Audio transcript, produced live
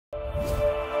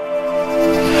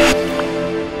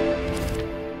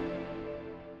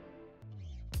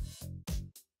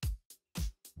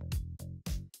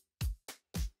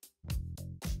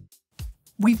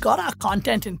we've got our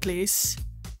content in place.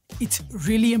 It's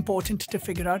really important to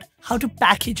figure out how to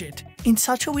package it in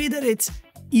such a way that it's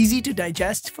easy to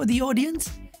digest for the audience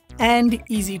and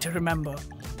easy to remember.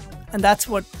 And that's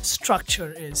what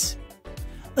structure is.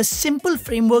 A simple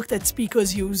framework that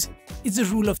speakers use is the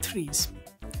rule of threes.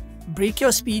 Break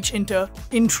your speech into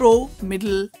intro,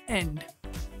 middle, end.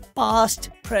 Past,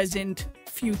 present,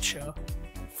 future.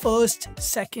 First,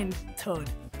 second, third.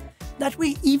 That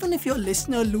way, even if your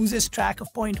listener loses track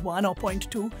of point 1 or point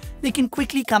 2, they can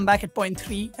quickly come back at point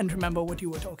 3 and remember what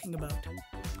you were talking about.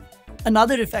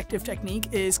 Another effective technique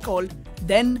is called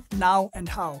then, now, and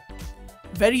how.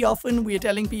 Very often, we are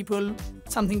telling people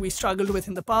something we struggled with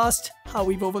in the past, how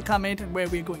we've overcome it, and where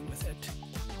we're going with it.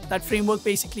 That framework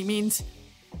basically means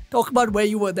talk about where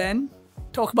you were then,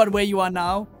 talk about where you are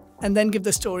now, and then give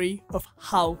the story of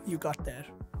how you got there.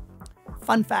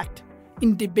 Fun fact.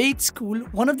 In debate school,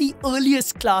 one of the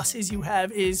earliest classes you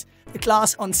have is the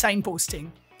class on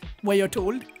signposting, where you're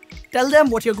told, tell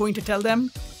them what you're going to tell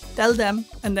them,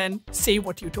 and then say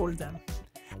what you told them.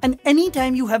 And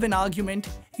anytime you have an argument,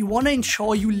 you want to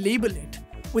ensure you label it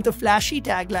with a flashy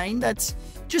tagline that's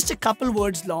just a couple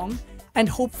words long and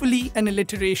hopefully an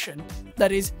alliteration.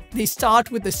 That is, they start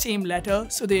with the same letter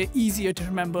so they're easier to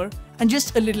remember and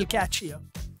just a little catchier.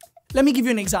 Let me give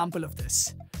you an example of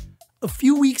this. A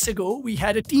few weeks ago, we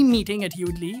had a team meeting at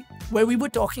Udly where we were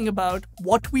talking about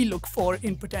what we look for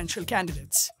in potential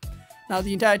candidates. Now,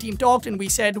 the entire team talked and we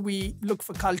said we look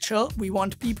for culture. We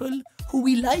want people who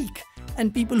we like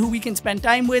and people who we can spend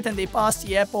time with and they pass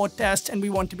the airport test and we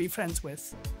want to be friends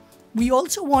with. We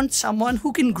also want someone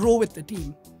who can grow with the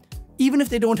team. Even if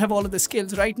they don't have all of the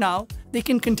skills right now, they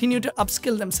can continue to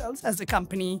upskill themselves as the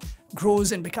company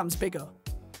grows and becomes bigger.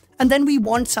 And then we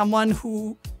want someone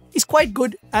who is quite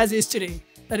good as is today.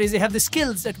 That is, they have the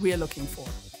skills that we are looking for.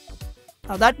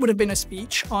 Now that would have been a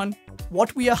speech on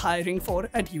what we are hiring for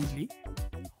at Udly.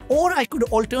 Or I could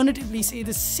alternatively say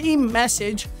the same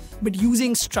message, but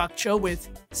using structure with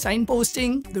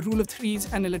signposting, the rule of threes,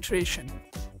 and alliteration.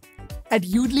 At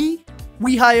Udly,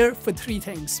 we hire for 3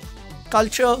 things: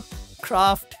 culture,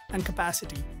 craft, and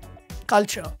capacity.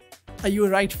 Culture. Are you a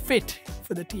right fit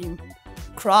for the team?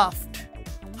 Craft.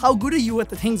 How good are you at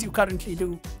the things you currently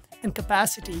do? And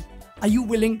capacity. Are you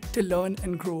willing to learn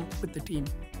and grow with the team?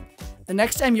 The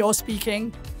next time you're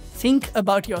speaking, think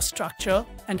about your structure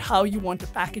and how you want to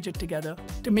package it together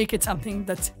to make it something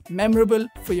that's memorable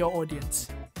for your audience.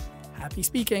 Happy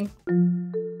speaking!